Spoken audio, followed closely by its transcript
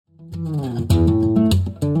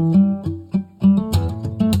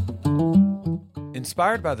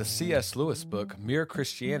Inspired by the C.S. Lewis book, Mere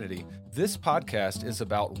Christianity, this podcast is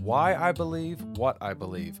about why I believe what I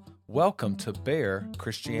believe. Welcome to Bare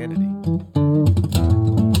Christianity.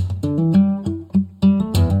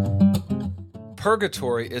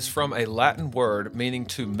 Purgatory is from a Latin word meaning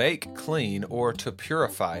to make clean or to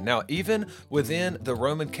purify. Now, even within the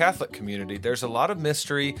Roman Catholic community, there's a lot of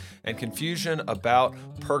mystery and confusion about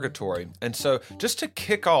purgatory. And so, just to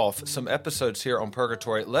kick off some episodes here on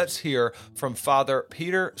purgatory, let's hear from Father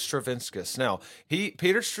Peter Stravinskas. Now,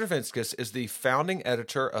 Peter Stravinskas is the founding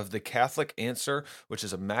editor of The Catholic Answer, which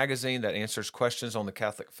is a magazine that answers questions on the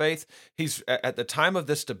Catholic faith. He's at the time of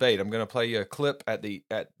this debate. I'm going to play you a clip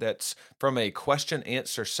that's from a question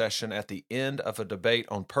answer session at the end of a debate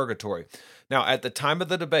on purgatory. Now, at the time of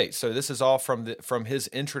the debate, so this is all from his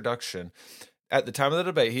introduction. At the time of the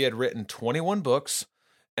debate, he had written 21 books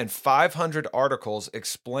and 500 articles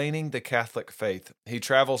explaining the Catholic faith. He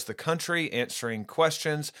travels the country answering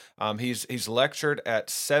questions. He's lectured at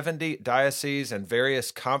 70 dioceses and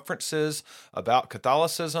various conferences about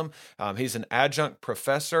Catholicism. He's an adjunct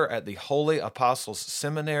professor at the Holy Apostles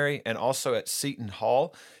Seminary and also at Seton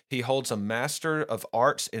Hall. He holds a Master of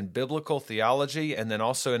Arts in Biblical Theology, and then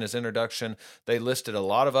also in his introduction, they listed a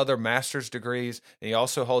lot of other master's degrees, and he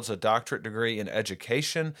also holds a doctorate degree in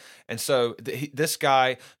education. And so this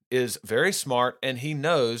guy is very smart, and he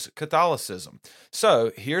knows Catholicism.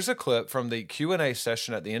 So here's a clip from the Q&A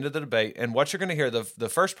session at the end of the debate, and what you're going to hear, the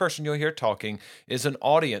first person you'll hear talking is an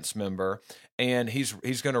audience member, and he's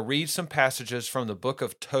going to read some passages from the book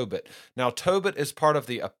of Tobit. Now, Tobit is part of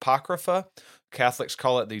the Apocrypha. Catholics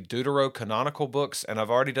call it the Deuterocanonical books, and I've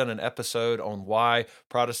already done an episode on why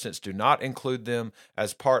Protestants do not include them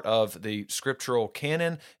as part of the scriptural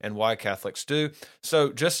canon and why Catholics do.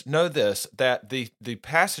 So just know this, that the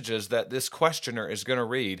passages that this questioner is going to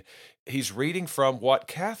read, he's reading from what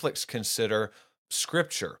Catholics consider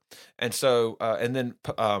Scripture. And so, and then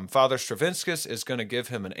Father Stravinskas is going to give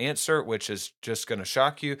him an answer, which is just going to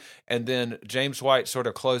shock you. And then James White sort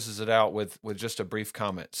of closes it out with just a brief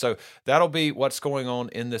comment. So that'll be what's going on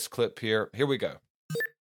in this clip here. Here we go.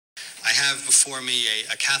 I have before me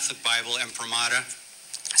a Catholic Bible, Imprimatur,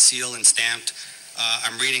 sealed and stamped.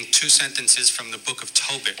 I'm reading two sentences from the book of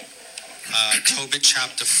Tobit. Tobit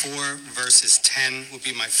chapter 4, verses 10 will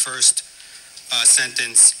be my first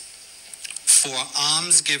sentence. For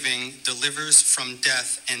almsgiving delivers from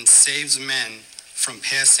death and saves men from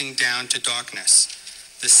passing down to darkness.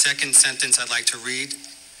 The second sentence I'd like to read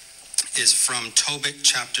is from Tobit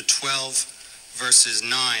chapter 12, verses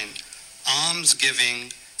 9.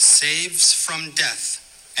 Almsgiving saves from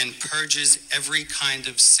death and purges every kind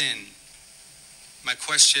of sin. My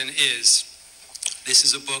question is, this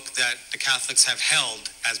is a book that the Catholics have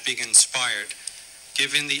held as being inspired.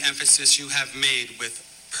 Given the emphasis you have made with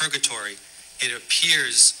purgatory, it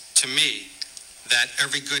appears to me that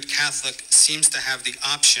every good Catholic seems to have the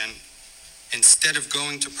option, instead of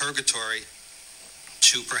going to purgatory,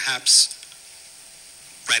 to perhaps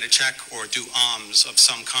write a check or do alms of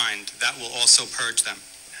some kind. That will also purge them.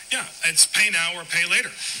 Yeah, it's pay now or pay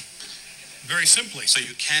later. Very simply. So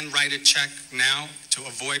you can write a check now to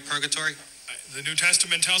avoid purgatory? The New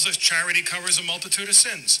Testament tells us charity covers a multitude of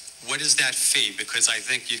sins. What is that fee? Because I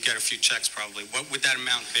think you'd get a few checks probably. What would that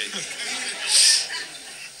amount be?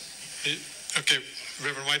 Okay,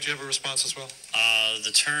 Reverend White, do you have a response as well?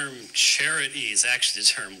 The term charity is actually the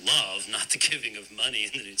term love, not the giving of money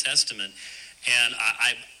in the New Testament. And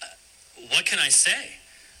I what can I say?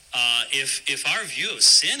 If our view of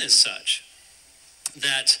sin is such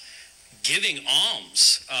that giving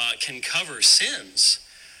alms can cover sins,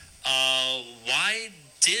 why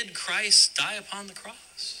did Christ die upon the cross?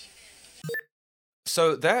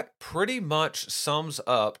 So that pretty much sums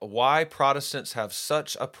up why Protestants have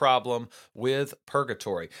such a problem with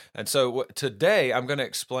purgatory. And so today I'm going to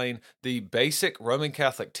explain the basic Roman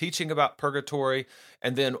Catholic teaching about purgatory,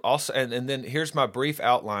 and then also, and then here's my brief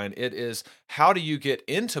outline. It is, how do you get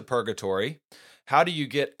into purgatory? How do you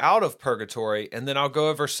get out of purgatory? And then I'll go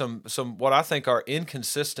over some what I think are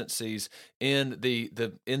inconsistencies in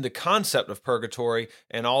the concept of purgatory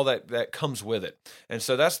and all that comes with it. And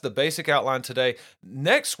so that's the basic outline today.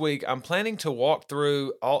 Next week, I'm planning to walk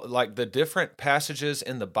through all like the different passages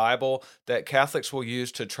in the Bible that Catholics will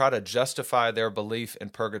use to try to justify their belief in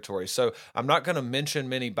purgatory. So I'm not going to mention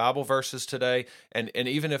many Bible verses today, and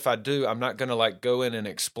even if I do, I'm not going to go in and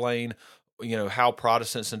explain how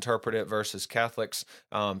Protestants interpret it versus Catholics.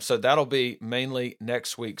 So that'll be mainly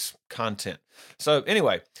next week's content. So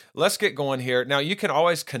anyway, let's get going here. Now, you can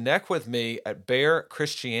always connect with me at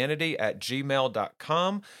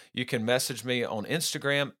bearchristianity@gmail.com. You can message me on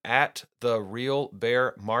Instagram at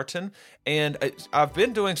 @TheRealBearMartin. And I've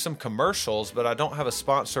been doing some commercials, but I don't have a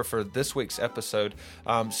sponsor for this week's episode.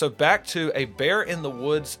 So back to a Bear in the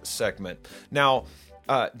Woods segment. Now,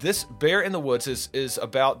 this Bear in the Woods is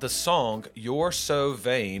about the song You're So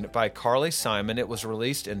Vain by Carly Simon. It was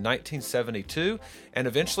released in 1972 and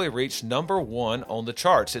eventually reached number 1 on the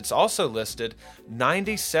charts. It's also listed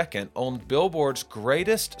 92nd on Billboard's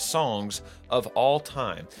greatest songs of all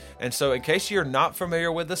time. And so in case you're not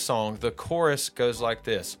familiar with the song, the chorus goes like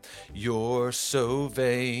this. You're so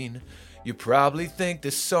vain. You probably think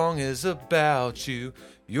this song is about you.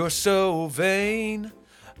 You're so vain.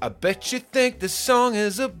 I bet you think this song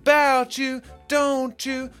is about you, don't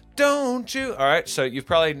you, don't you? All right, so you've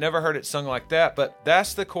probably never heard it sung like that, but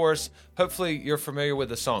that's the chorus. Hopefully you're familiar with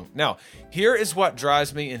the song. Now, here is what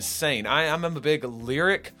drives me insane. I'm a big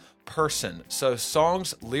lyric person, so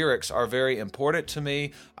songs' lyrics are very important to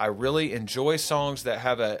me. I really enjoy songs that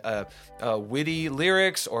have a witty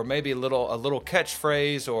lyrics or maybe a little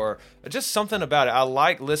catchphrase or just something about it. I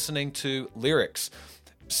like listening to lyrics.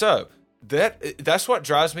 So, that's what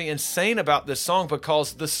drives me insane about this song,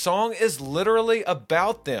 because the song is literally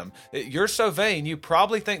about them. You're so vain, you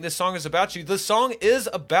probably think this song is about you. The song is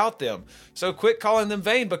about them. So quit calling them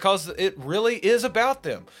vain, because it really is about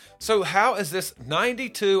them. So how is this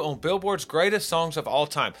 92 on Billboard's greatest songs of all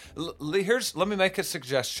time? Let me make a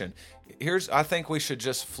suggestion. I think we should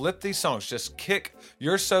just flip these songs. Just kick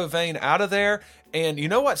You're So Vain out of there. And you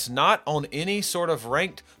know what's not on any sort of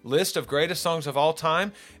ranked list of greatest songs of all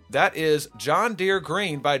time? That is John Deere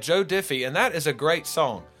Green by Joe Diffie, and that is a great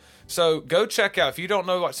song. So go check out, if you don't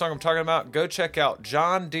know what song I'm talking about, go check out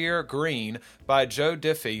John Deere Green by Joe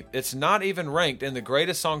Diffie. It's not even ranked in the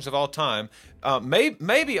greatest songs of all time,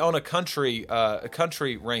 maybe on a country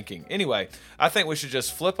ranking. Anyway, I think we should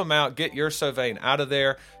just flip them out, get You're So Vain out of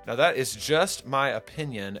there. Now that is just my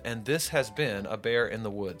opinion, and this has been a Bear in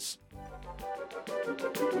the Woods.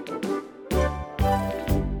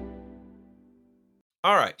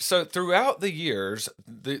 All right, so throughout the years,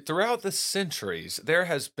 throughout the centuries, there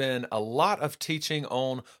has been a lot of teaching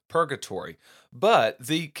on purgatory, but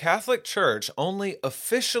the Catholic Church only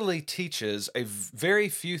officially teaches a very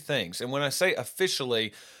few things. And when I say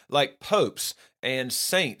officially, like popes and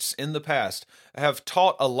saints in the past have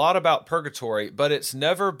taught a lot about purgatory, but it's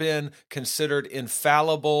never been considered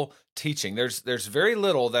infallible teaching. There's very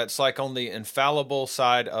little that's like on the infallible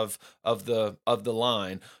side of the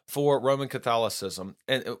line for Roman Catholicism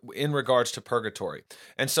and in regards to purgatory.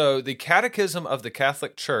 And so the Catechism of the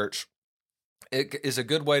Catholic Church, it is a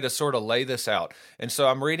good way to sort of lay this out. And so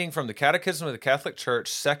I'm reading from the Catechism of the Catholic Church,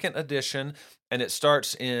 2nd edition, and it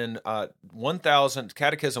starts in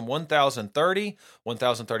Catechism 1030,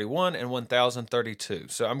 1031, and 1032.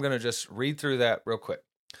 So I'm going to just read through that real quick.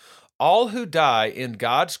 All who die in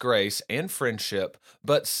God's grace and friendship,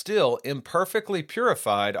 but still imperfectly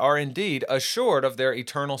purified, are indeed assured of their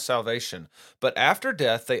eternal salvation. But after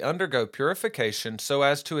death, they undergo purification so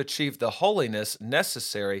as to achieve the holiness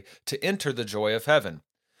necessary to enter the joy of heaven.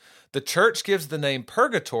 The Church gives the name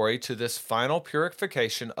purgatory to this final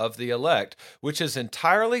purification of the elect, which is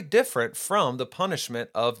entirely different from the punishment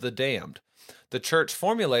of the damned. The Church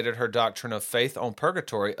formulated her doctrine of faith on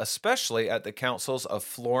purgatory, especially at the councils of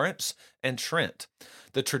Florence and Trent.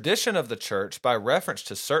 The tradition of the Church, by reference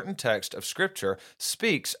to certain texts of Scripture,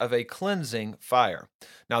 speaks of a cleansing fire.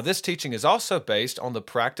 Now, this teaching is also based on the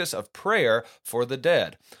practice of prayer for the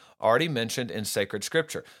dead, already mentioned in sacred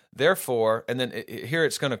Scripture. Therefore, and then here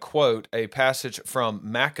it's going to quote a passage from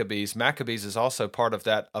Maccabees. Maccabees is also part of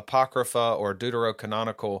that Apocrypha or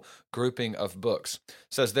Deuterocanonical grouping of books. It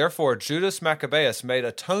says, therefore, Judas Maccabeus made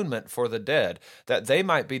atonement for the dead, that they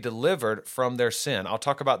might be delivered from their sin. I'll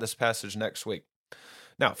talk about this passage next week.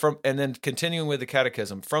 Now, and then continuing with the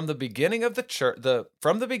Catechism, from the beginning of the church, the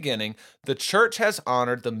Church has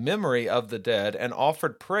honored the memory of the dead and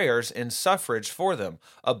offered prayers in suffrage for them.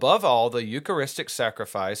 Above all, the Eucharistic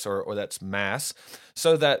sacrifice, or that's Mass,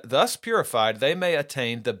 so that thus purified they may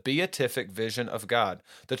attain the beatific vision of God.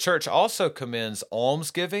 The Church also commends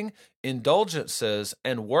almsgiving, indulgences,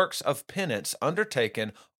 and works of penance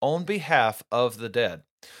undertaken on behalf of the dead.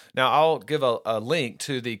 Now, I'll give a link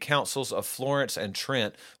to the Councils of Florence and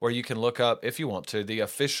Trent, where you can look up, if you want to, the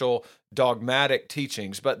official dogmatic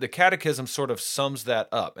teachings, but the Catechism sort of sums that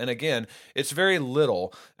up. And again, it's very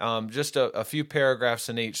little, just a few paragraphs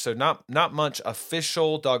in each, so not much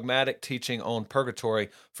official dogmatic teaching on purgatory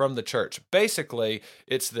from the church. Basically,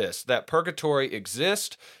 it's this, that purgatory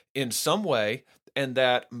exists in some way, and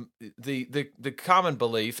that the common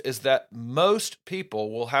belief is that most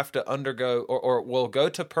people will have to undergo or will go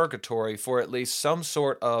to purgatory for at least some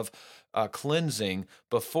sort of cleansing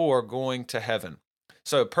before going to heaven.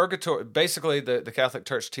 So purgatory, basically the Catholic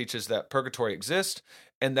Church teaches that purgatory exists,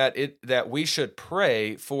 and that we should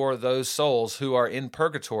pray for those souls who are in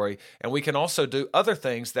purgatory, and we can also do other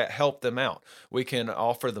things that help them out. We can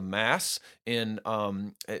offer the Mass in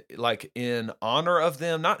honor of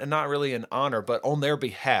them, not really in honor, but on their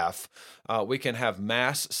behalf. We can have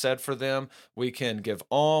Mass said for them. We can give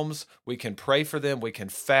alms. We can pray for them. We can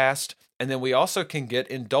fast. And then we also can get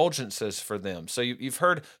indulgences for them. So you've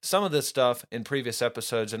heard some of this stuff in previous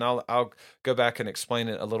episodes, and I'll go back and explain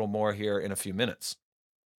it a little more here in a few minutes.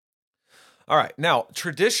 All right, now,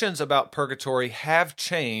 traditions about purgatory have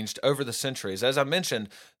changed over the centuries. As I mentioned,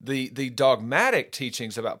 the dogmatic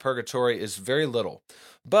teachings about purgatory is very little.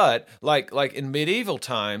 But like in medieval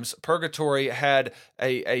times, purgatory had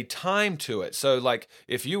a time to it. So like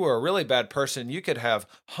if you were a really bad person, you could have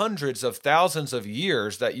hundreds of thousands of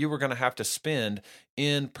years that you were going to have to spend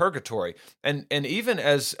in purgatory. And even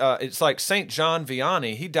as it's like St. John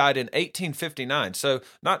Vianney, he died in 1859. So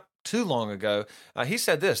not too long ago, he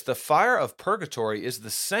said this: the fire of purgatory is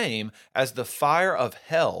the same as the fire of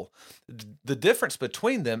hell. The difference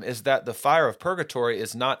between them is that the fire of purgatory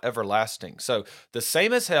is not everlasting. So the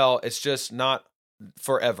same as hell, it's just not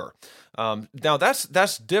forever. Now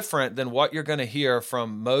that's different than what you're going to hear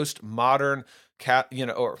from most modern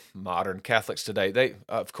or modern Catholics today. They,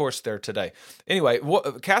 of course, they're today. Anyway,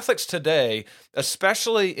 Catholics today,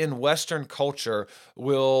 especially in Western culture,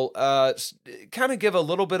 will kind of give a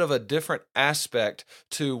little bit of a different aspect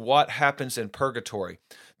to what happens in purgatory.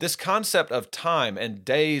 This concept of time and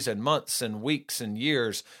days and months and weeks and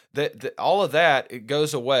years, that all of that, it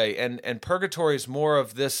goes away, and purgatory is more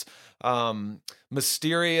of this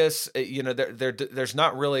mysterious. There's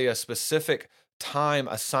not really a specific time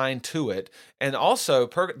assigned to it, and also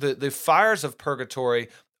the fires of purgatory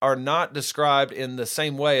are not described in the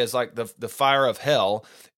same way as like the fire of hell.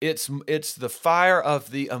 It's the fire of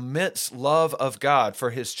the immense love of God for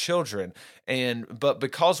His children, but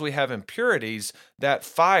because we have impurities, that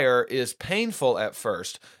fire is painful at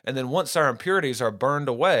first, and then once our impurities are burned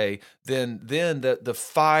away, then the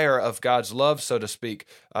fire of God's love, so to speak,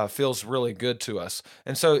 feels really good to us.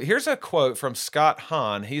 And so here's a quote from Scott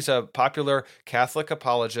Hahn. He's a popular Catholic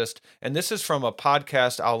apologist, and this is from a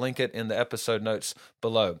podcast. I'll link it in the episode notes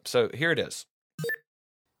below. So here it is.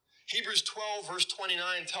 Hebrews 12, verse 29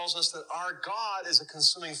 tells us that our God is a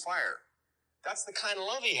consuming fire. That's the kind of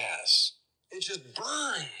love He has. It just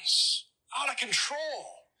burns out of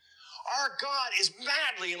control. Our God is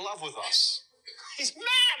madly in love with us. He's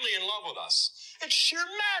madly in love with us. It's sheer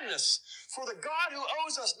madness for the God who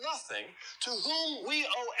owes us nothing, to whom we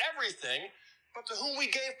owe everything, but to whom we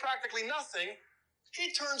gave practically nothing.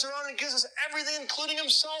 He turns around and gives us everything, including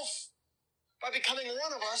Himself, by becoming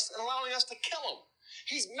one of us and allowing us to kill Him.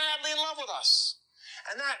 He's madly in love with us.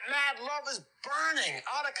 And that mad love is burning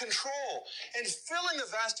out of control and filling the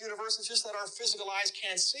vast universe. It's just that our physical eyes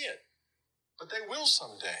can't see it. But they will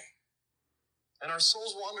someday. And our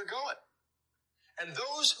souls will undergo it. And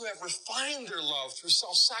those who have refined their love through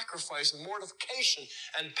self-sacrifice and mortification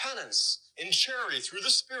and penance in charity through the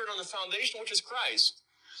Spirit on the foundation, which is Christ,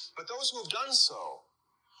 but those who have done so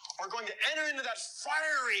are going to enter into that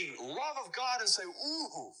fiery love of God and say,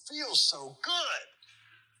 ooh, feels so good.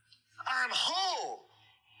 I'm home.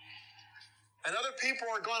 And other people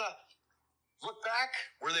are going to look back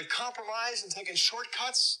where they've compromised and taken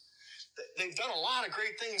shortcuts. They've done a lot of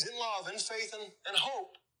great things in love, in faith, and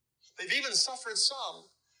hope. They've even suffered some,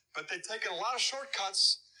 but they've taken a lot of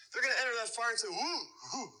shortcuts. They're going to enter that fire and say,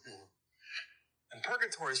 ooh. And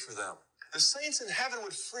purgatory's for them. The saints in heaven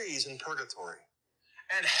would freeze in purgatory.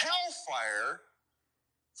 And hellfire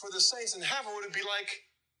for the saints in heaven would be like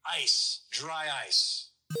ice, dry ice.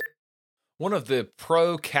 One of the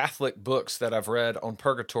pro-Catholic books that I've read on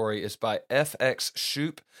purgatory is by F.X.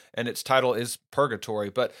 Shoup, and its title is Purgatory.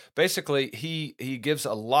 But basically, he gives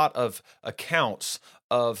a lot of accounts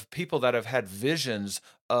of people that have had visions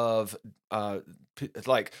of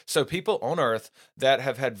so people on earth that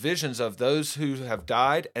have had visions of those who have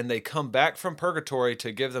died, and they come back from purgatory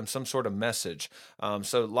to give them some sort of message.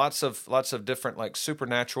 So lots of different like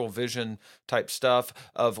supernatural vision type stuff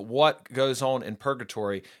of what goes on in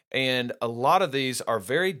purgatory, and a lot of these are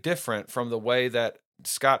very different from the way that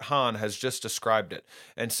Scott Hahn has just described it.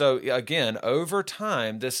 And so again, over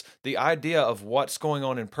time, the idea of what's going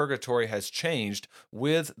on in purgatory has changed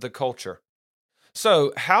with the culture.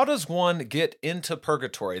 So how does one get into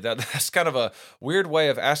purgatory? That's kind of a weird way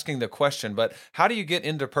of asking the question, but how do you get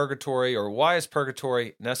into purgatory, or why is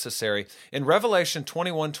purgatory necessary? In Revelation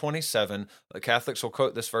 21:27, the Catholics will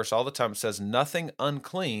quote this verse all the time. It says, "Nothing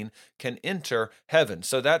unclean can enter heaven."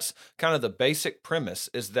 So that's kind of the basic premise,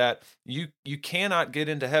 is that you cannot get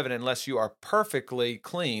into heaven unless you are perfectly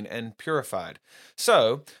clean and purified.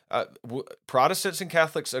 So Protestants and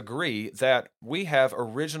Catholics agree that we have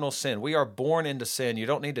original sin. We are born into sin. You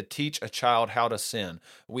don't need to teach a child how to sin.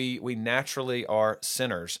 We naturally are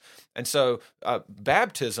sinners. And so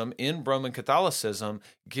baptism in Roman Catholicism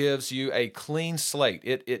gives you a clean slate.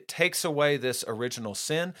 It takes away this original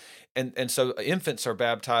sin. And so infants are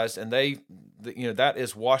baptized, and that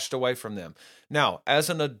is washed away from them. Now, as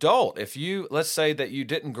an adult, let's say that you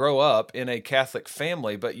didn't grow up in a Catholic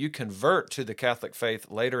family, but you convert to the Catholic faith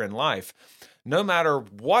later in life, no matter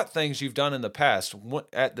what things you've done in the past,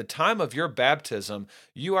 at the time of your baptism,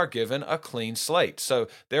 you are given a clean slate. So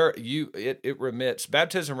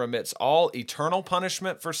baptism remits all eternal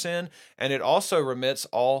punishment for sin, and it also remits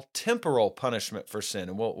all temporal punishment for sin.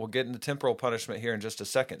 And we'll get into temporal punishment here in just a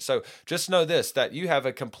second. So just know this, that you have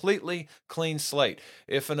a completely clean slate.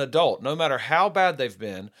 If an adult, no matter how bad they've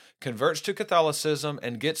been, converts to Catholicism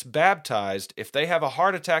and gets baptized, if they have a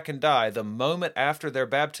heart attack and die the moment after their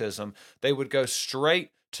baptism, they would go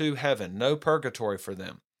straight to heaven. No purgatory for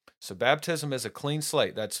them. So baptism is a clean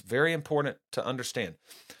slate. That's very important to understand.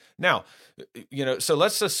 Now, so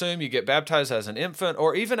let's assume you get baptized as an infant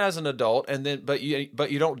or even as an adult, and then but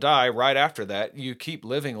you don't die right after that. You keep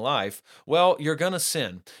living life. Well, you're going to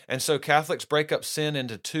sin. And so Catholics break up sin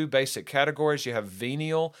into two basic categories. You have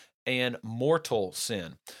venial and mortal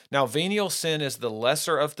sin. Now, venial sin is the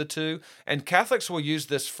lesser of the two, and Catholics will use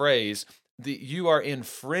this phrase, you are in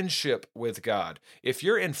friendship with God. If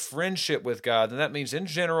you're in friendship with God, then that means in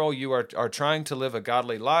general you are trying to live a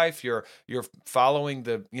godly life. You're following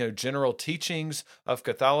the general teachings of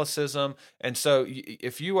Catholicism. And so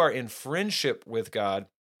if you are in friendship with God,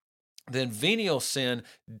 then venial sin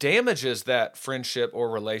damages that friendship or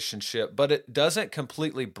relationship, but it doesn't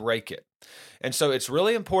completely break it. And so it's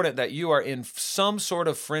really important that you are in some sort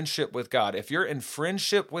of friendship with God. If you're in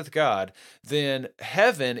friendship with God, then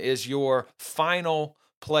heaven is your final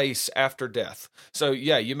place after death. So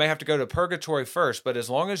yeah, you may have to go to purgatory first, but as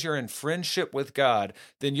long as you're in friendship with God,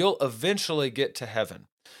 then you'll eventually get to heaven.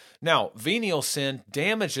 Now, venial sin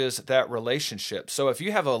damages that relationship. So if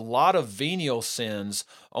you have a lot of venial sins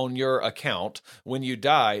on your account when you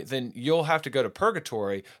die, then you'll have to go to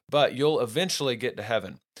purgatory, but you'll eventually get to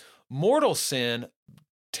heaven. Mortal sin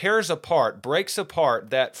breaks apart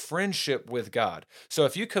that friendship with God. So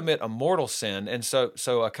if you commit a mortal sin, and so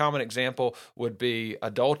a common example would be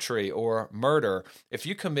adultery or murder. If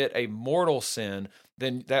you commit a mortal sin,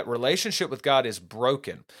 then that relationship with God is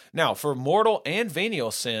broken. Now, for mortal and venial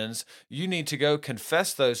sins, you need to go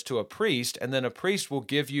confess those to a priest, and then a priest will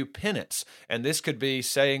give you penance. And this could be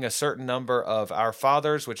saying a certain number of Our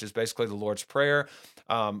Fathers, which is basically the Lord's Prayer,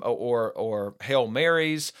 or Hail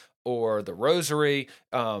Marys, or the Rosary,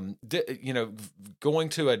 going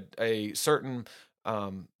to a certain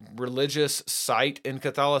religious site in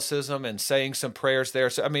Catholicism and saying some prayers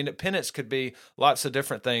there. So, penance could be lots of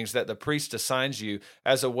different things that the priest assigns you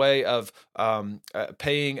as a way of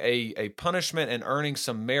paying a punishment and earning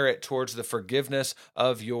some merit towards the forgiveness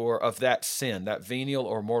of that sin, that venial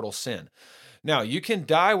or mortal sin. Now, you can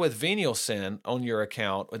die with venial sin on your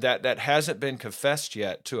account that hasn't been confessed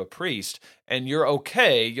yet to a priest, and you're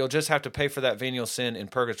okay. You'll just have to pay for that venial sin in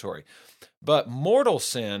purgatory. But mortal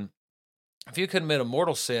sin, if you commit a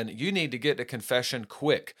mortal sin, you need to get to confession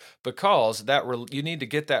quick, because you need to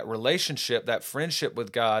get that relationship, that friendship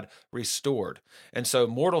with God restored. And so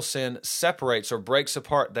mortal sin separates or breaks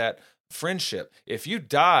apart that friendship. If you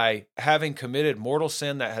die having committed mortal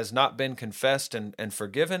sin that has not been confessed and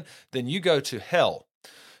forgiven, then you go to hell.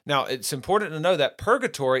 Now, it's important to know that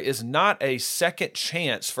purgatory is not a second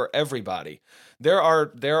chance for everybody. There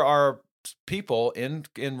are people in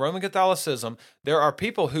Roman Catholicism, there are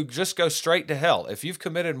people who just go straight to hell. If you've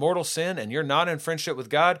committed mortal sin and you're not in friendship with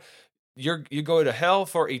God, you go to hell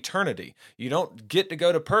for eternity. You don't get to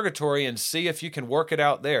go to purgatory and see if you can work it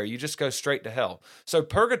out there. You just go straight to hell. So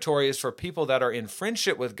purgatory is for people that are in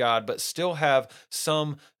friendship with God but still have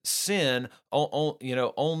some sin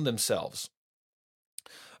on themselves.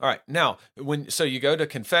 All right, now, so you go to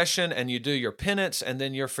confession and you do your penance, and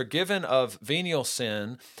then you're forgiven of venial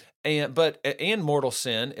sin and mortal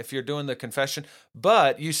sin if you're doing the confession,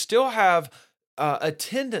 but you still have a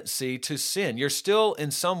tendency to sin. You're still in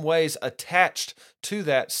some ways attached to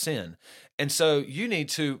that sin. And so you need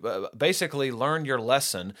to basically learn your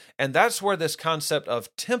lesson. And that's where this concept of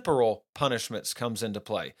temporal punishments comes into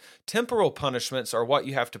play. Temporal punishments are what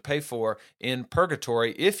you have to pay for in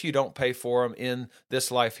purgatory if you don't pay for them in this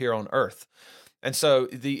life here on earth. And so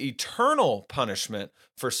the eternal punishment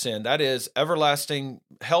for sin, that is everlasting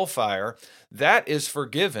hellfire, that is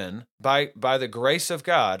forgiven by the grace of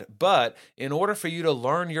God. But in order for you to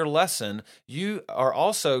learn your lesson, you are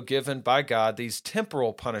also given by God these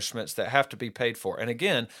temporal punishments that have to be paid for. And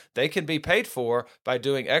again, they can be paid for by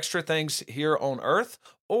doing extra things here on earth,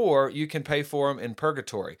 or you can pay for them in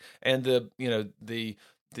purgatory. And the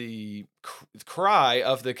cry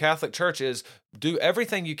of the Catholic Church is do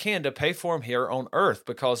everything you can to pay for them here on earth,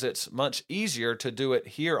 because it's much easier to do it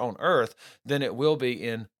here on earth than it will be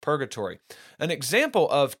in purgatory. An example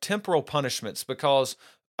of temporal punishments, because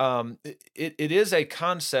it is a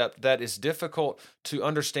concept that is difficult to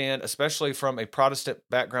understand, especially from a Protestant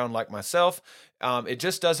background like myself. It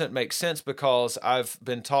just doesn't make sense, because I've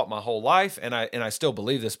been taught my whole life, and I still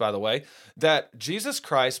believe this, by the way, that Jesus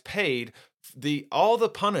Christ paid all the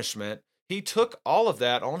punishment. He took all of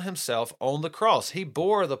that on himself on the cross. He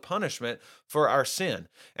bore the punishment for our sin.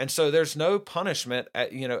 And so there's no punishment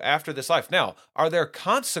after this life. Now, are there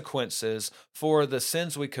consequences for the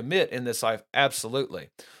sins we commit in this life? Absolutely.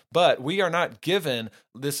 But we are not given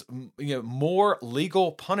this more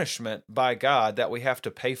legal punishment by God that we have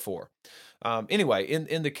to pay for. Anyway,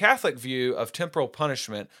 in the Catholic view of temporal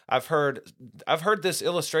punishment, I've heard this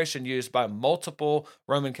illustration used by multiple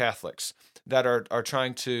Roman Catholics that are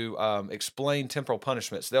trying to explain temporal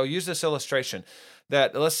punishments. They'll use this illustration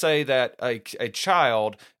that, let's say that a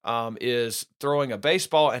child is throwing a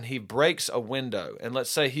baseball and he breaks a window. And let's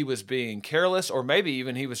say he was being careless, or maybe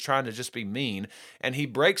even he was trying to just be mean, and he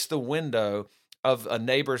breaks the window of a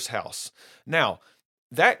neighbor's house. Now,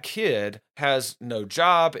 that kid has no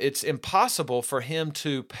job. It's impossible for him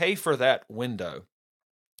to pay for that window.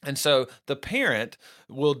 And so the parent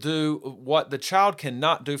will do what the child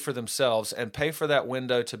cannot do for themselves and pay for that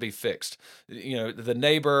window to be fixed. The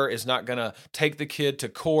neighbor is not going to take the kid to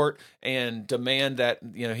court and demand that,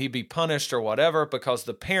 he be punished or whatever, because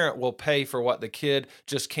the parent will pay for what the kid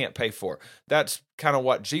just can't pay for. That's kind of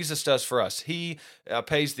what Jesus does for us. He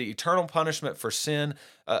pays the eternal punishment for sin,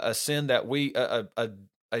 a sin that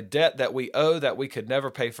a debt that we owe that we could never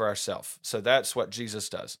pay for ourselves. So that's what Jesus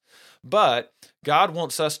does. But God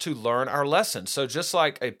wants us to learn our lesson. So just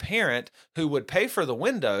like a parent who would pay for the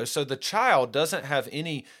window, so the child doesn't have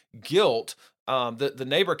any guilt. The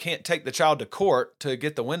neighbor can't take the child to court to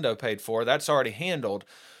get the window paid for. That's already handled.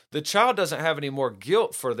 The child doesn't have any more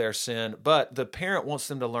guilt for their sin, but the parent wants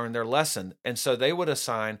them to learn their lesson. And so they would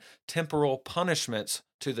assign temporal punishments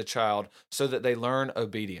to the child so that they learn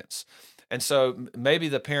obedience. And so maybe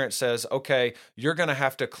the parent says, okay, you're going to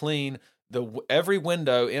have to clean every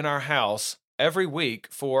window in our house every week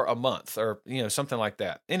for a month, or something like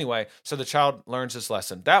that. Anyway, so the child learns his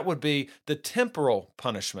lesson. That would be the temporal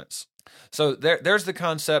punishments. So there's the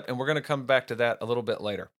concept, and we're going to come back to that a little bit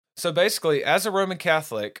later. So basically, as a Roman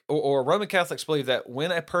Catholic, or Roman Catholics believe that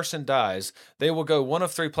when a person dies, they will go one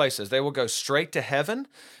of three places. They will go straight to heaven.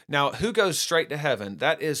 Now, who goes straight to heaven?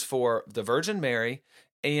 That is for the Virgin Mary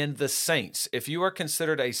and the saints. If you are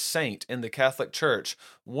considered a saint in the Catholic Church,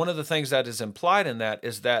 one of the things that is implied in that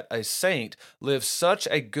is that a saint lives such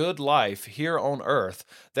a good life here on earth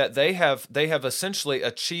that they have essentially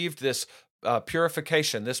achieved this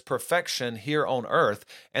purification, this perfection here on earth,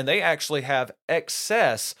 and they actually have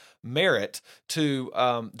excess merit to,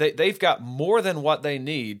 they've got more than what they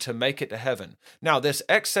need to make it to heaven. Now, this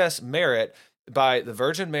excess merit by the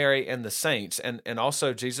Virgin Mary and the saints, and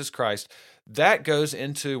also Jesus Christ, that goes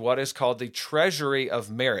into what is called the treasury of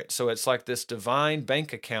merit. So it's like this divine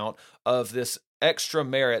bank account of this extra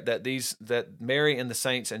merit that Mary and the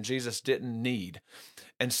saints and Jesus didn't need.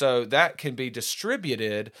 And so that can be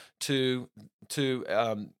distributed to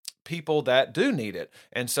people that do need it.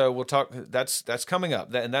 And so we'll talk, that's coming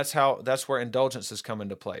up. And that's where indulgences come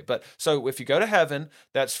into play. But so if you go to heaven,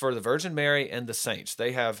 that's for the Virgin Mary and the saints.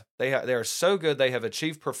 They are so good, they have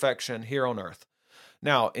achieved perfection here on earth.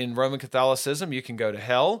 Now, in Roman Catholicism, you can go to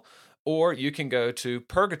hell, or you can go to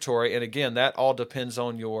purgatory. And again, that all depends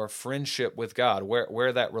on your friendship with God,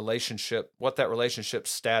 where that relationship, what that relationship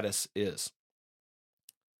status is.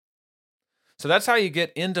 So that's how you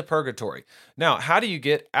get into purgatory. Now, how do you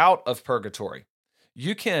get out of purgatory?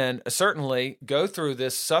 You can certainly go through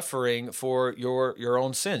this suffering for your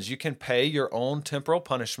own sins. You can pay your own temporal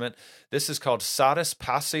punishment. This is called satis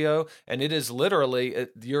passio, and it is literally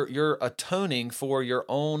you're atoning for your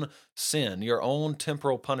own sin, your own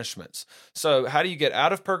temporal punishments. So how do you get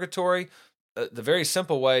out of purgatory? The very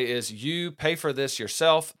simple way is you pay for this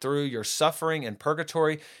yourself through your suffering in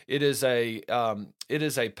purgatory. It is a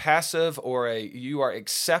passive, or you are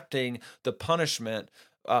accepting the punishment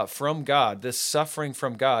from God, this suffering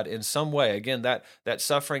from God in some way. Again, that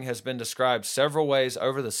suffering has been described several ways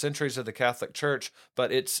over the centuries of the Catholic Church,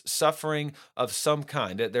 but it's suffering of some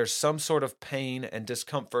kind. There's some sort of pain and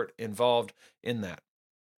discomfort involved in that.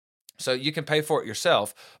 So you can pay for it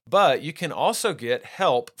yourself, but you can also get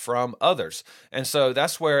help from others. And so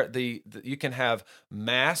that's where you can have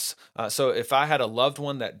Mass. So if I had a loved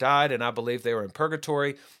one that died and I believe they were in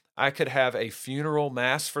purgatory, I could have a funeral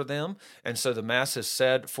Mass for them. And so the Mass is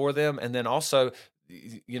said for them. And then also,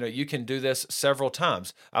 you can do this several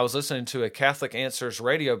times. I was listening to a Catholic Answers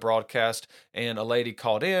radio broadcast, and a lady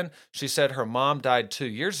called in. She said her mom died 2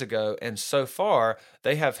 years ago, and so far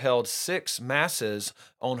they have held 6 Masses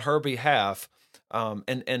on her behalf.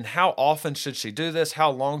 And how often should she do this? How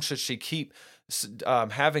long should she keep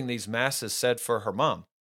having these Masses said for her mom?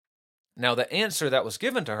 Now, the answer that was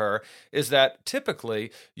given to her is that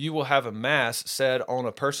typically you will have a Mass said on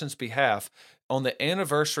a person's behalf on the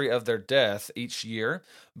anniversary of their death each year,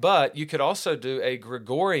 but you could also do a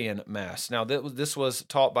Gregorian Mass. Now, this was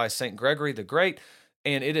taught by St. Gregory the Great,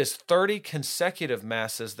 and it is 30 consecutive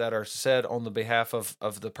Masses that are said on the behalf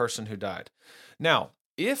of the person who died. Now,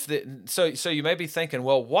 so you may be thinking,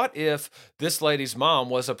 well, what if this lady's mom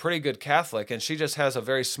was a pretty good Catholic and she just has a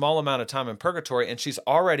very small amount of time in purgatory and she's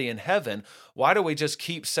already in heaven? Why do we just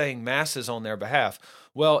keep saying Masses on their behalf?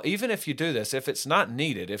 Well, even if you do this, if it's not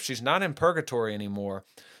needed, if she's not in purgatory anymore,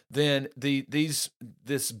 then this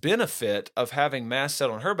benefit of having Mass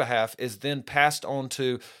said on her behalf is then passed on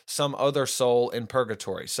to some other soul in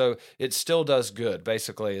purgatory. So it still does good,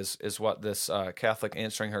 basically, is what this Catholic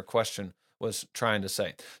answering her question was trying to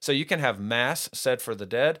say. So you can have Mass said for the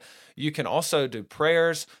dead. You can also do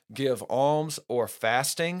prayers, give alms, or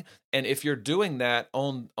fasting. And if you're doing that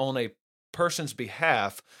on a person's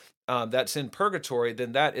behalf that's in purgatory,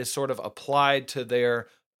 then that is sort of applied to their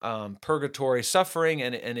purgatory suffering,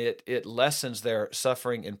 and it lessens their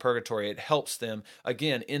suffering in purgatory. It helps them,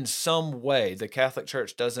 again, in some way. The Catholic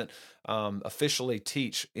Church doesn't officially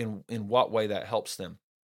teach in what way that helps them.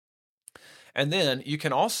 And then you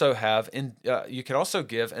can also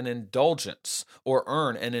give an indulgence, or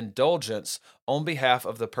earn an indulgence on behalf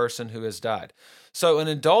of the person who has died. So an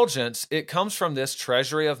indulgence, it comes from this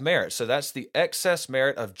treasury of merit. So that's the excess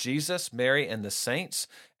merit of Jesus, Mary, and the saints.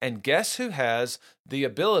 And guess who has the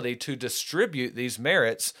ability to distribute these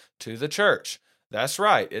merits to the church? That's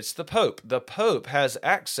right, it's the Pope. The Pope has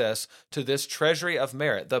access to this treasury of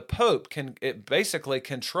merit. The Pope it basically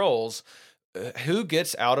controls who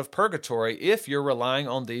gets out of purgatory if you're relying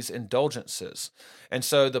on these indulgences. And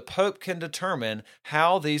so the Pope can determine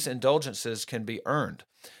how these indulgences can be earned.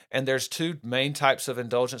 And there's 2 main types of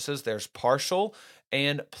indulgences. There's partial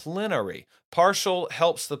and plenary. Partial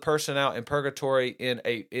helps the person out in purgatory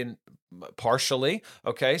in partially,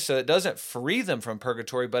 okay? So it doesn't free them from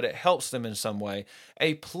purgatory, but it helps them in some way.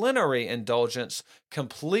 A plenary indulgence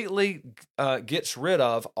completely gets rid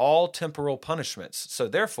of all temporal punishments. So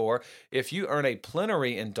therefore, if you earn a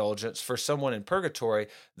plenary indulgence for someone in purgatory,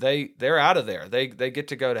 they're out of there. They get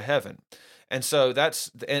to go to heaven. And so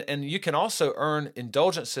and you can also earn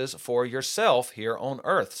indulgences for yourself here on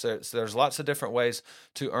earth. So there's lots of different ways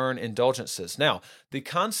to earn indulgences. Now, the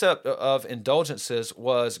concept of indulgences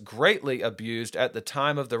was greatly abused at the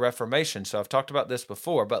time of the Reformation. So I've talked about this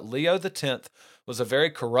before, but Leo X was a very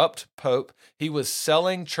corrupt pope. He was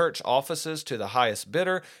selling church offices to the highest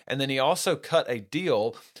bidder, and then he also cut a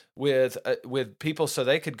deal with people so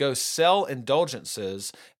they could go sell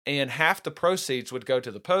indulgences, and half the proceeds would go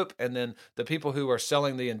to the Pope, and then the people who were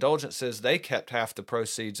selling the indulgences, they kept half the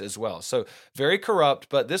proceeds as well. So very corrupt,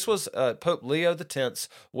 but this was Pope Leo X's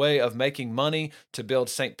way of making money to build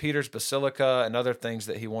St. Peter's Basilica and other things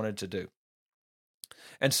that he wanted to do.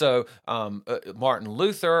 And so Martin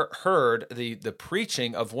Luther heard the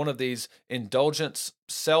preaching of one of these indulgence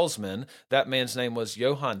salesmen. That man's name was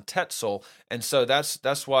Johann Tetzel, and so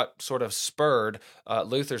that's what sort of spurred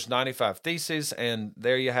Luther's 95 Theses, and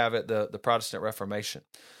there you have it, the Protestant Reformation.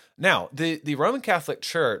 Now, the Roman Catholic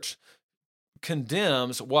Church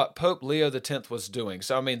condemns what Pope Leo X was doing.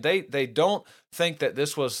 So, I mean, they don't think that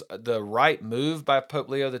this was the right move by Pope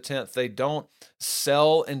Leo X. They don't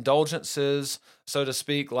sell indulgences, so to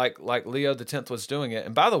speak, like Leo X was doing it.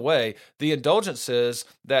 And by the way, the indulgences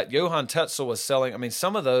that Johann Tetzel was selling, I mean,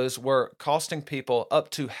 some of those were costing people up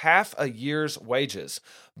to half a year's wages.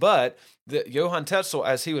 But Johann Tetzel,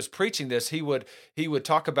 as he was preaching this, he would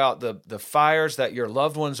talk about the fires that your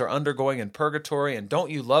loved ones are undergoing in purgatory, and don't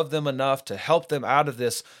you love them enough to help them out of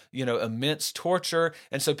this, immense torture?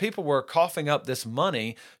 And so people were coughing up this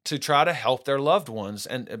money to try to help their loved ones,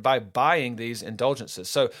 and by buying these indulgences.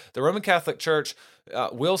 So the Roman Catholic Church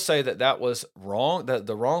will say that was wrong,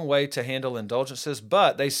 the wrong way to handle indulgences,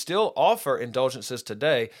 but they still offer indulgences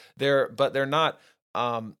today. But they're not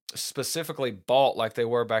specifically bought like they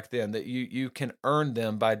were back then, that you can earn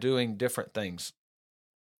them by doing different things.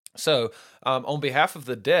 So on behalf of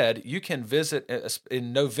the dead, you can visit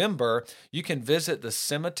in November, you can visit the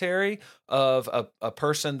cemetery of a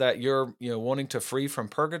person that you're wanting to free from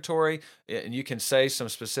purgatory, and you can say some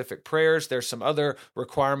specific prayers. There's some other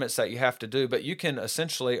requirements that you have to do, but you can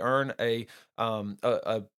essentially earn a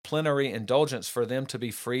plenary indulgence for them to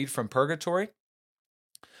be freed from purgatory.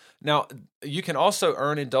 Now, you can also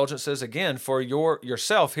earn indulgences, again, for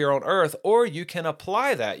yourself here on earth, or you can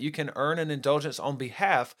apply that. You can earn an indulgence on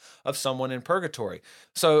behalf of someone in purgatory.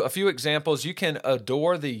 So a few examples: you can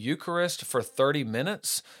adore the Eucharist for 30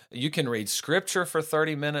 minutes. You can read Scripture for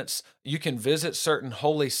 30 minutes. You can visit certain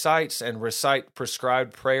holy sites and recite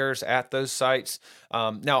prescribed prayers at those sites.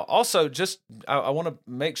 Now, also, I want to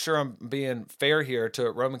make sure I'm being fair here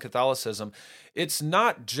to Roman Catholicism. It's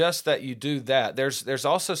not just that you do that. There's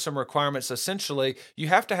also some requirements. Essentially, you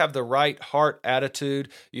have to have the right heart attitude.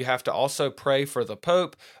 You have to also pray for the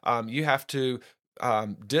Pope. You have to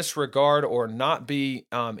disregard or not be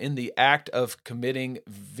in the act of committing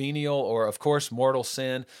venial or, of course, mortal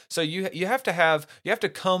sin. So you have to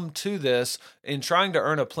come to this in trying to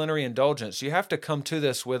earn a plenary indulgence. You have to come to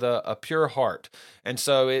this with a pure heart. And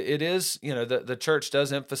so it is, the church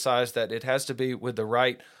does emphasize that it has to be with the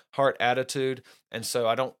right heart attitude. And so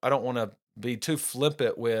I don't want to be too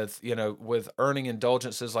flippant with earning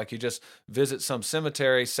indulgences, like you just visit some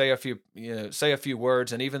cemetery, say a few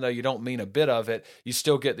words, and even though you don't mean a bit of it, you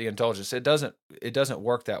still get the indulgence. It doesn't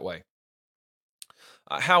work that way.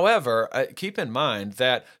 However, keep in mind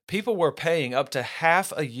that people were paying up to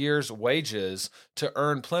half a year's wages to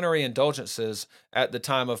earn plenary indulgences at the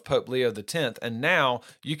time of Pope Leo X, and now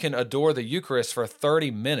you can adore the Eucharist for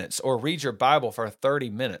 30 minutes or read your Bible for 30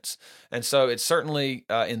 minutes. And so it's certainly,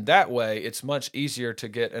 in that way, it's much easier to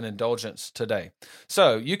get an indulgence today.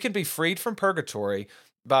 So you can be freed from purgatory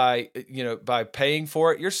by paying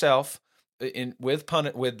for it yourself with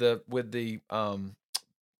the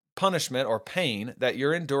punishment or pain that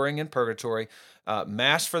you're enduring in purgatory.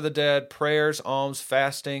 Mass for the dead, prayers, alms,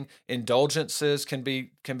 fasting, indulgences can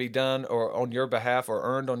be done or on your behalf or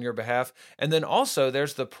earned on your behalf. And then also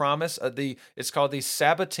there's the promise of it's called the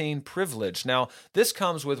Sabbatine privilege. Now, this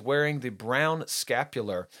comes with wearing the brown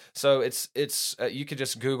scapular. So it's you could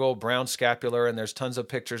just Google brown scapular and there's tons of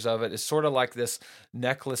pictures of it. It's sort of like this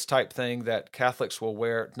necklace type thing that Catholics will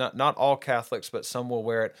wear. Not all Catholics, but some will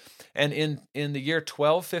wear it. And in the year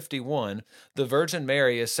 1251, the Virgin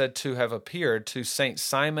Mary is said to have appeared to Saint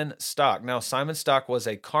Simon Stock. Now, Simon Stock was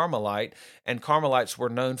a Carmelite, and Carmelites were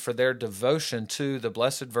known for their devotion to the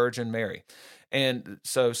Blessed Virgin Mary. And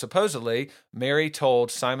so supposedly, Mary told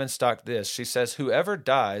Simon Stock this. She says, "Whoever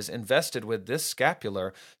dies invested with this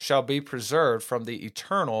scapular shall be preserved from the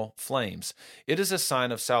eternal flames. It is a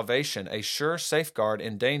sign of salvation, a sure safeguard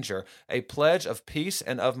in danger, a pledge of peace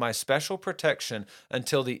and of my special protection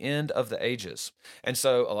until the end of the ages." And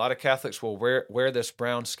so a lot of Catholics will wear this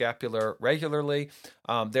brown scapular regularly.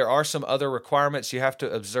 There are some other requirements. You have to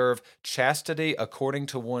observe chastity according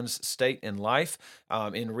to one's state in life.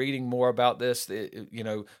 In reading more about this,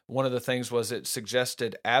 one of the things was it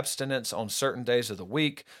suggested abstinence on certain days of the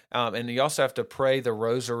week, and you also have to pray the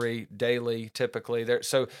rosary daily, typically. There's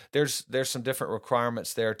some different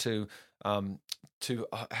requirements there to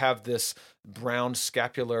have this brown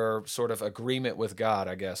scapular sort of agreement with God,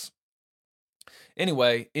 I guess.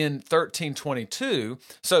 Anyway, in 1322,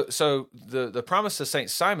 so the promise to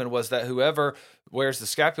Saint Simon was that whoever wears the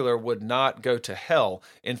scapular would not go to hell.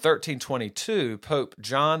 In 1322, Pope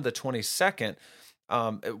John the 22nd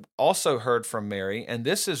also heard from Mary, and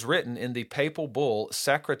this is written in the papal bull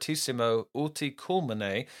Sacratissimo Ulti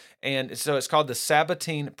Culmine, and so it's called the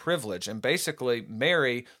Sabbatine privilege. And basically,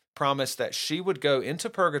 Mary promised that she would go into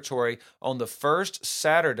purgatory on the first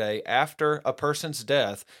Saturday after a person's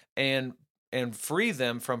death and and free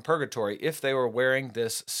them from purgatory if they were wearing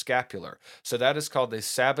this scapular. So that is called the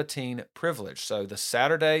Sabbatine privilege. So the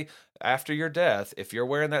Saturday after your death, if you're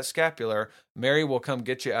wearing that scapular, Mary will come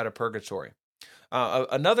get you out of purgatory.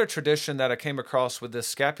 Another tradition that I came across with this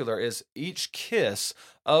scapular is each kiss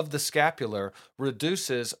of the scapular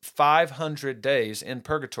reduces 500 days in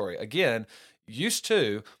purgatory. Again, used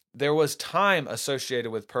to, there was time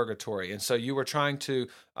associated with purgatory, and so you were trying to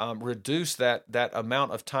reduce that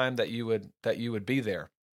amount of time that you would be there.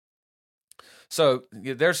 So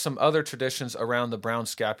there's some other traditions around the brown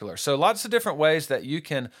scapular. So lots of different ways that you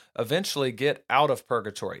can eventually get out of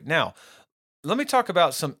purgatory. Now, let me talk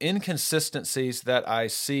about some inconsistencies that I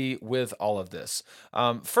see with all of this.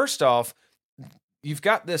 First off, you've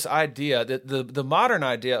got this idea that the modern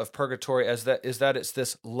idea of purgatory is that it's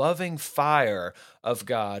this loving fire of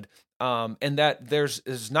God, and that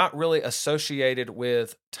is not really associated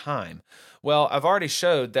with time. Well, I've already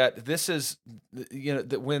showed that this is,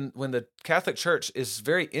 that when the Catholic Church is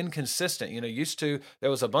very inconsistent, used to, there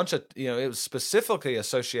was a bunch of, it was specifically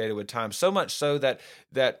associated with time, so much so that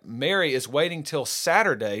Mary is waiting till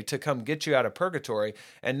Saturday to come get you out of purgatory.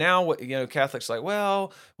 And now, Catholics are like,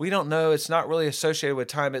 well, we don't know, it's not really associated with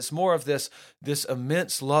time. It's more of this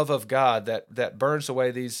immense love of God that burns away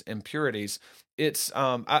these impurities. It's,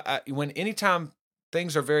 anytime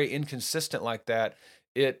things are very inconsistent like that,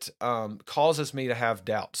 it causes me to have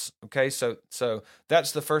doubts. Okay, so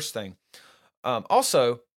that's the first thing.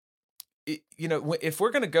 Also, if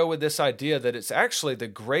we're going to go with this idea that it's actually the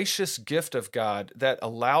gracious gift of God that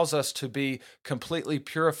allows us to be completely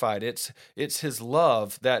purified, it's His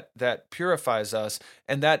love that purifies us,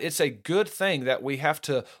 and that it's a good thing that we have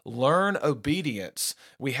to learn obedience.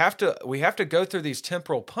 We have to go through these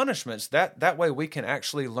temporal punishments. That way we can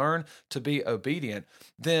actually learn to be obedient.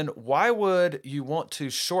 Then why would you want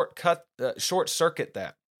to short circuit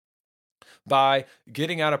that by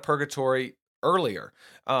getting out of purgatory earlier?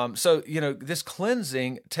 So this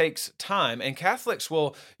cleansing takes time, and Catholics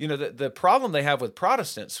will, the problem they have with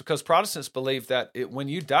Protestants, because Protestants believe that when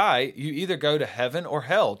you die, you either go to heaven or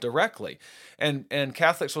hell directly. And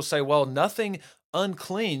Catholics will say, well, nothing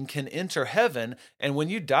unclean can enter heaven, and when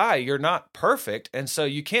you die, you're not perfect, and so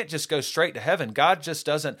you can't just go straight to heaven. God just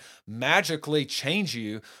doesn't magically change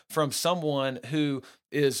you from someone who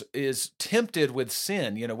is tempted with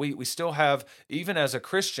sin. We still have, even as a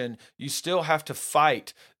Christian, you still have to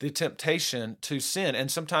fight the temptation to sin,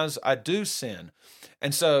 and sometimes I do sin,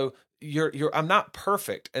 and so I'm not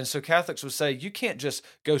perfect. And so Catholics would say, you can't just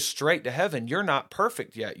go straight to heaven. You're not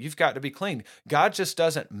perfect yet. You've got to be clean. God just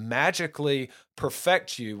doesn't magically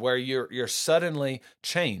perfect you where you're suddenly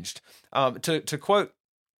changed. To quote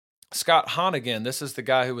Scott Hahn again, this is the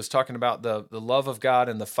guy who was talking about the love of God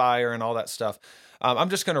and the fire and all that stuff. I'm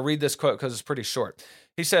just going to read this quote because it's pretty short.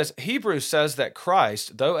 He says, Hebrews says that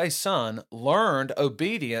Christ, though a son, learned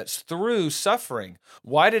obedience through suffering.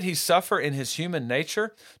 Why did he suffer in his human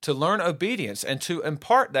nature? To learn obedience and to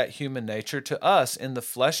impart that human nature to us in the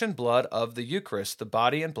flesh and blood of the Eucharist, the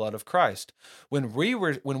body and blood of Christ. When we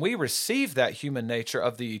receive that human nature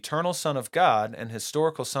of the eternal Son of God and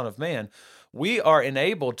historical Son of Man, we are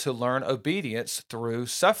enabled to learn obedience through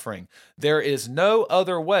suffering. There is no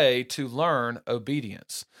other way to learn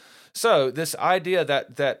obedience. So this idea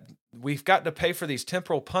that we've got to pay for these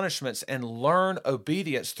temporal punishments and learn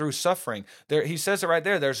obedience through suffering, he says it right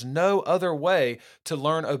there, there's no other way to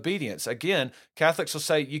learn obedience. Again, Catholics will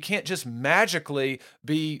say you can't just magically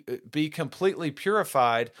be completely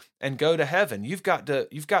purified and go to heaven. You've got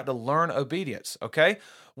to learn obedience, okay?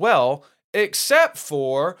 Well, except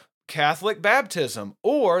for Catholic baptism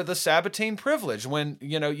or the Sabbatine privilege. When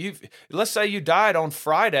let's say you died on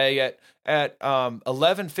Friday at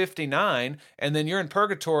 11:59, and then you're in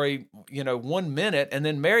purgatory 1 minute, and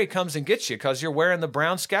then Mary comes and gets you because you're wearing the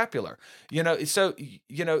brown scapular. So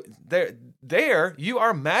there you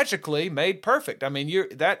are magically made perfect. I mean,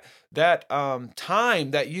 that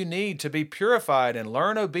time that you need to be purified and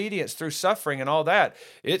learn obedience through suffering and all that,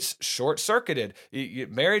 it's short-circuited.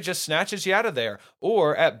 Mary just snatches you out of there.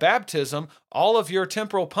 Or at baptism, all of your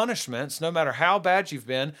temporal punishments, no matter how bad you've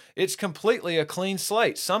been, it's completely a clean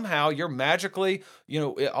slate. Somehow you're magically,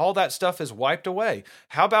 all that stuff is wiped away.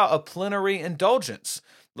 How about a plenary indulgence?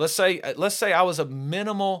 Let's say I was a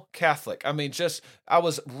minimal Catholic. I mean, I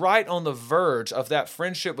was right on the verge of that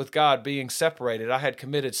friendship with God being separated. I had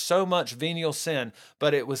committed so much venial sin,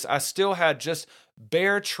 but I still had just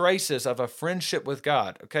bare traces of a friendship with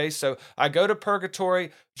God. Okay, so I go to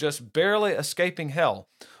purgatory, just barely escaping hell.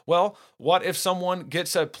 Well, what if someone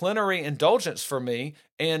gets a plenary indulgence for me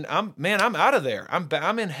and I'm out of there?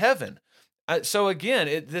 I'm in heaven. So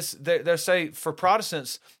again, they say for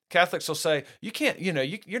Protestants, Catholics will say, you can't,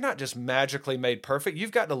 you're not just magically made perfect.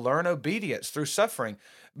 You've got to learn obedience through suffering.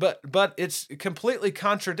 But it completely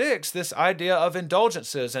contradicts this idea of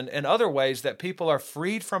indulgences and other ways that people are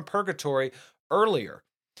freed from purgatory earlier.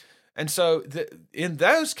 And so in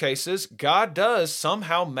those cases, God does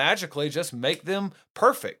somehow magically just make them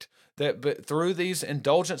perfect. But through these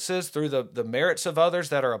indulgences, through the merits of others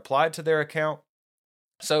that are applied to their account.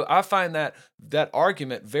 So I find that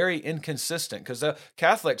argument very inconsistent, because the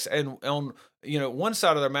Catholics and on one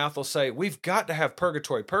side of their mouth will say we've got to have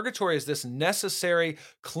purgatory. Purgatory is this necessary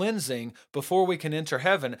cleansing before we can enter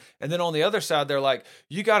heaven, and then on the other side they're like,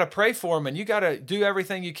 you got to pray for them and you got to do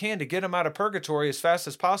everything you can to get them out of purgatory as fast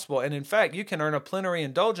as possible. And in fact, you can earn a plenary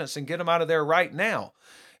indulgence and get them out of there right now.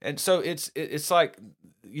 And so it's like,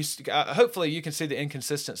 hopefully you can see the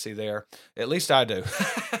inconsistency there. At least I do.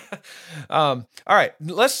 All right,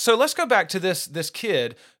 let's go back to this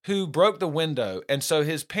kid who broke the window, and so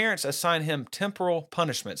his parents assign him temporal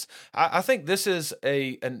punishments. I think this is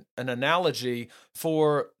an analogy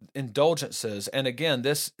for indulgences, and again,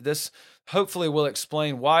 this hopefully will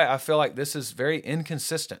explain why I feel like this is very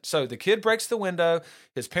inconsistent. So the kid breaks the window.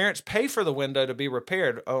 His parents pay for the window to be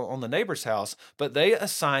repaired on the neighbor's house, but they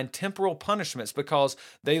assign temporal punishments because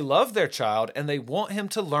they love their child and they want him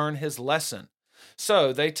to learn his lesson.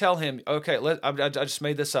 So they tell him, okay, I just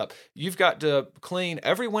made this up. You've got to clean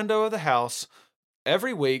every window of the house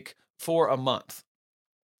every week for a month.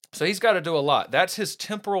 So he's got to do a lot. That's his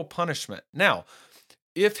temporal punishment. Now,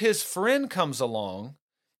 if his friend comes along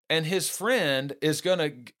and his friend is going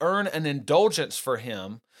to earn an indulgence for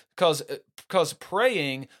him because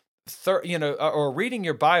praying, or reading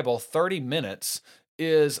your Bible 30 minutes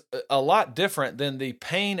is a lot different than the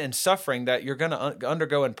pain and suffering that you're going to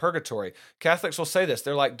undergo in purgatory. Catholics will say this.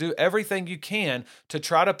 They're like, do everything you can to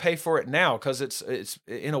try to pay for it now, because it's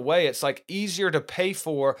in a way, it's like easier to pay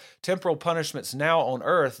for temporal punishments now on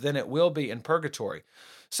earth than it will be in purgatory.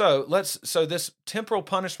 So this temporal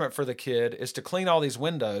punishment for the kid is to clean all these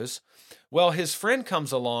windows. Well, his friend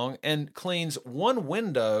comes along and cleans one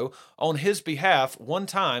window on his behalf one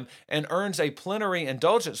time and earns a plenary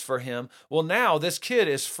indulgence for him. Well, now this kid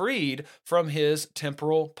is freed from his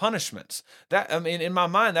temporal punishments. In my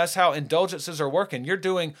mind, that's how indulgences are working. You're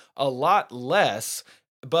doing a lot less,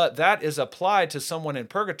 but that is applied to someone in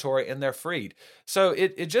purgatory and they're freed. So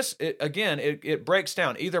it breaks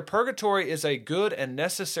down. Either purgatory is a good and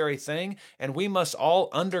necessary thing, and we must all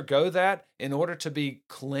undergo that in order to be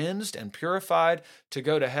cleansed and purified to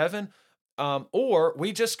go to heaven, or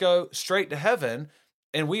we just go straight to heaven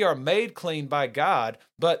and we are made clean by God.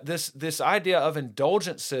 But this idea of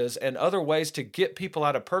indulgences and other ways to get people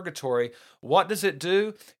out of purgatory, what does it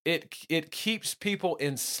do? It keeps people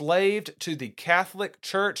enslaved to the Catholic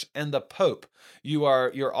Church and the Pope.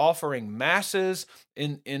 You're offering masses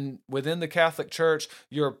within the Catholic Church.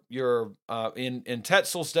 You're in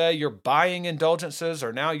Tetzel's day, you're buying indulgences,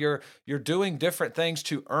 or now you're doing different things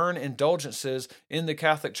to earn indulgences in the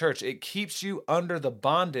Catholic Church. It keeps you under the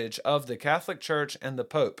bondage of the Catholic Church and the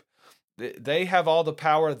Pope. They have all the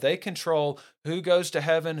power. They control who goes to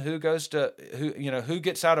heaven, who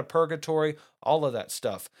gets out of purgatory, all of that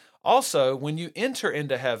stuff. Also, when you enter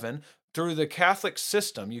into heaven through the Catholic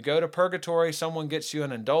system, you go to purgatory, someone gets you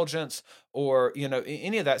an indulgence, or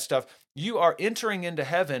any of that stuff, you are entering into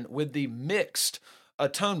heaven with the mixed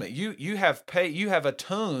atonement. You have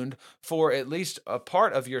atoned for at least a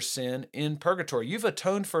part of your sin in purgatory. You've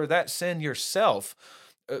atoned for that sin yourself.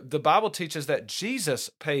 The Bible teaches that Jesus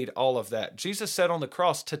paid all of that. Jesus said on the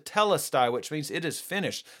cross, tetelestai, which means it is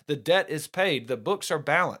finished. The debt is paid. The books are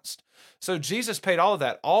balanced. So Jesus paid all of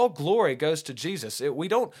that. All glory goes to Jesus. We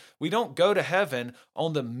don't go to heaven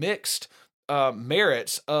on the mixed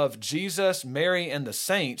merits of Jesus, Mary, and the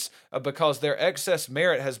saints because their excess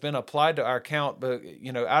merit has been applied to our account,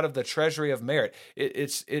 out of the treasury of merit.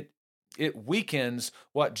 It weakens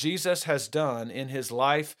what Jesus has done in his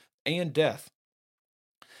life and death.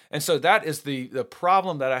 And so that is the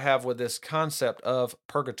problem that I have with this concept of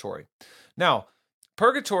purgatory. Now,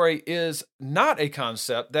 purgatory is not a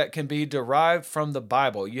concept that can be derived from the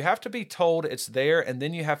Bible. You have to be told it's there, and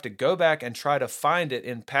then you have to go back and try to find it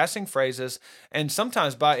in passing phrases, and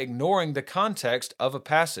sometimes by ignoring the context of a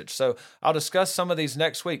passage. So I'll discuss some of these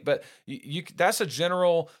next week, but that's a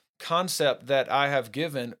general concept that I have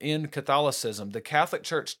given in Catholicism. The Catholic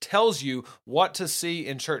Church tells you what to see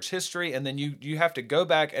in church history, and then you have to go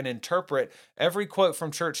back and interpret every quote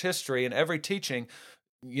from church history and every teaching,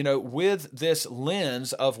 with this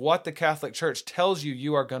lens of what the Catholic Church tells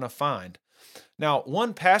you are going to find. Now,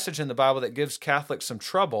 one passage in the Bible that gives Catholics some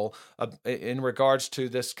trouble in regards to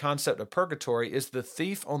this concept of purgatory is the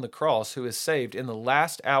thief on the cross who is saved in the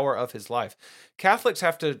last hour of his life. Catholics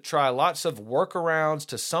have to try lots of workarounds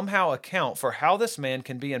to somehow account for how this man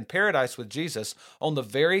can be in paradise with Jesus on the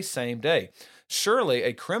very same day. Surely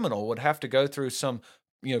a criminal would have to go through some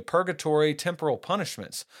purgatory temporal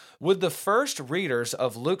punishments. Would the first readers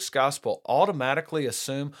of Luke's gospel automatically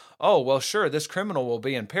assume, oh, well, sure, this criminal will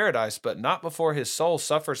be in paradise, but not before his soul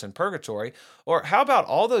suffers in purgatory? Or how about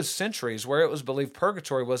all those centuries where it was believed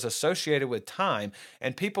purgatory was associated with time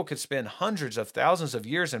and people could spend hundreds of thousands of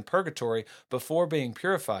years in purgatory before being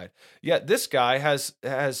purified? Yet this guy has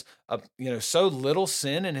so little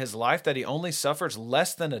sin in his life that he only suffers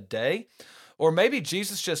less than a day. Or maybe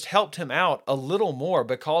Jesus just helped him out a little more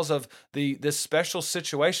because of this special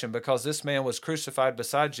situation, because this man was crucified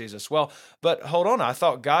beside Jesus. Well, but hold on, I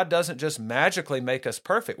thought God doesn't just magically make us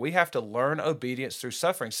perfect. We have to learn obedience through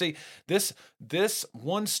suffering. See, this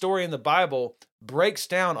one story in the Bible breaks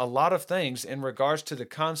down a lot of things in regards to the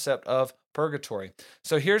concept of purgatory.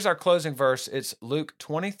 So here's our closing verse. It's Luke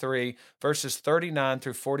 23, verses 39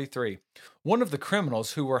 through 43. One of the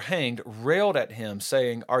criminals who were hanged railed at him,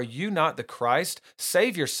 saying, "Are you not the Christ?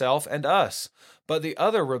 Save yourself and us." But the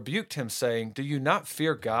other rebuked him, saying, "Do you not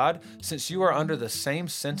fear God, since you are under the same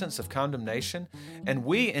sentence of condemnation? And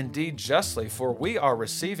we indeed justly, for we are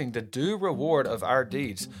receiving the due reward of our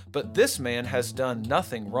deeds. But this man has done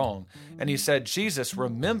nothing wrong." And he said, "Jesus,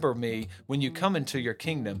 remember me when you come into your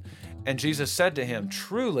kingdom." And Jesus said to him,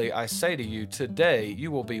 "Truly I say to you, today you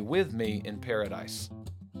will be with me in paradise."